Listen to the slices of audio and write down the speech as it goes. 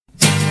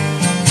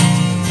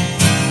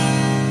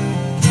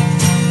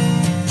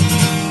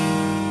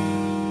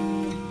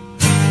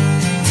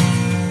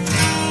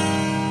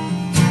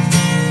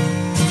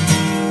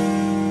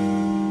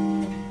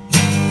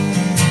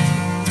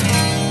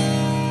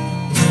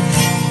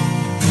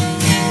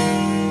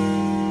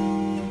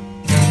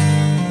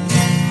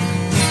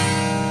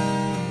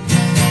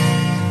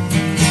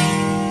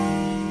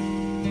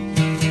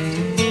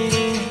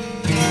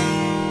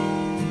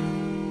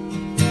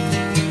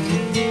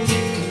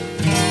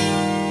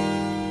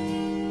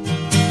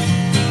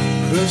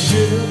Crush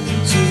it up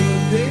into a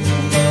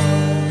paper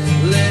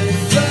ball, let it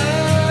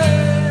fly.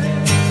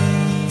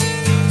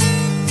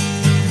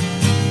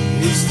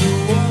 It's the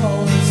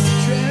wall, it's the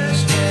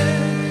trash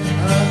can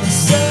on the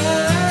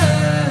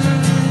side.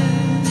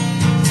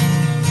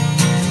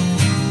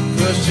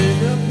 Crush it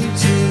up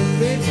into a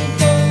paper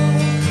ball,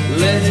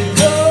 let it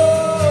go.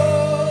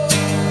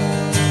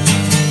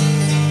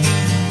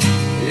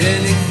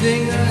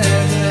 Anything I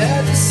ever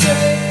had to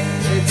say,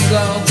 it's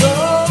all gone.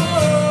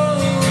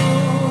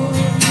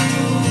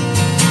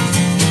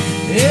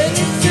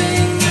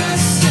 Anything I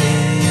say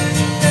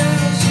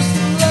now is just a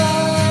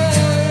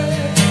lie.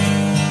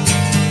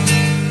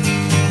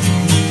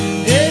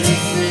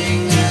 Anything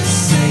I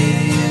say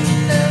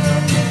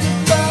now is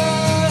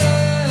goodbye.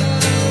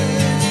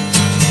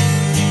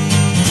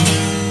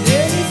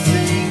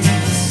 Anything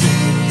I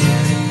say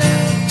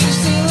now is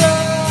just a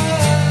lie.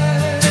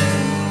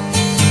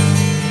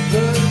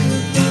 But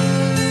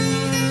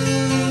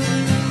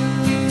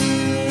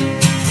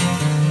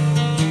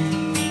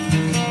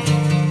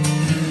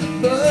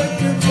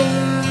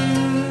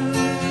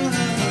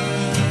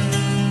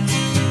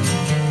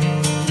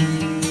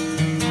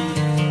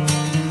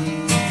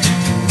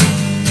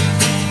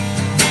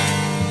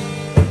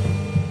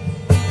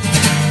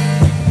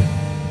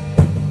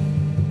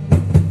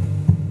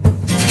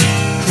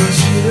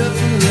crush it up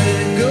and let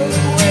it go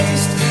to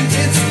waste.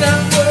 It's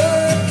not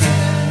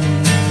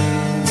working.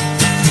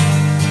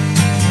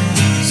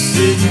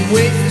 Sit and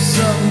wait for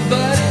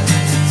somebody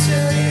to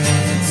tell you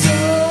it's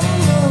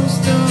almost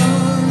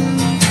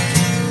done.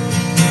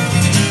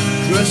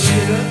 Crush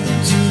it up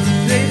into a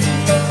paper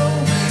ball.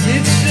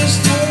 It's just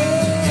words.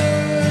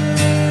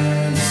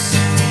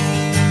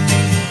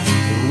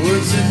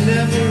 Words that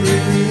never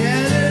really